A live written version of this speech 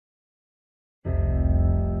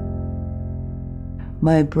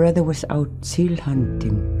My brother was out seal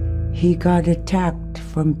hunting. He got attacked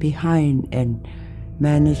from behind and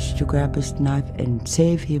managed to grab his knife and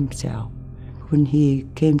save himself. When he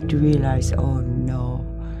came to realize, oh no,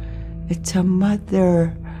 it's a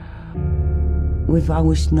mother. We've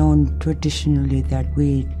always known traditionally that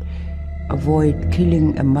we avoid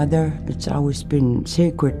killing a mother. It's always been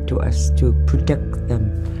sacred to us to protect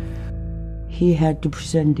them. He had to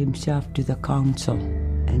present himself to the council,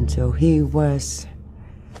 and so he was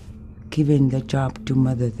given the job to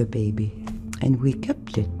mother the baby, and we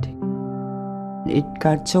kept it. It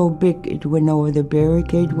got so big it went over the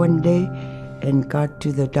barricade one day and got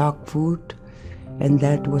to the dog food, and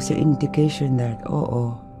that was an indication that,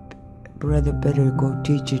 brother better go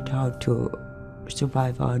teach it how to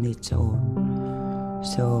survive on its own.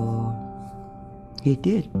 So he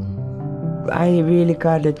did. I really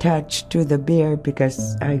got attached to the bear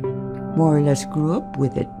because I more or less grew up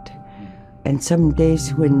with it. And some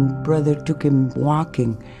days when brother took him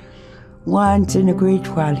walking, once in a great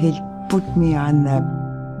while he'd put me on the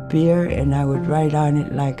bear and I would ride on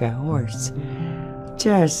it like a horse.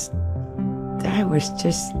 I was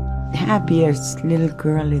just happiest little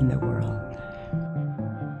girl in the world.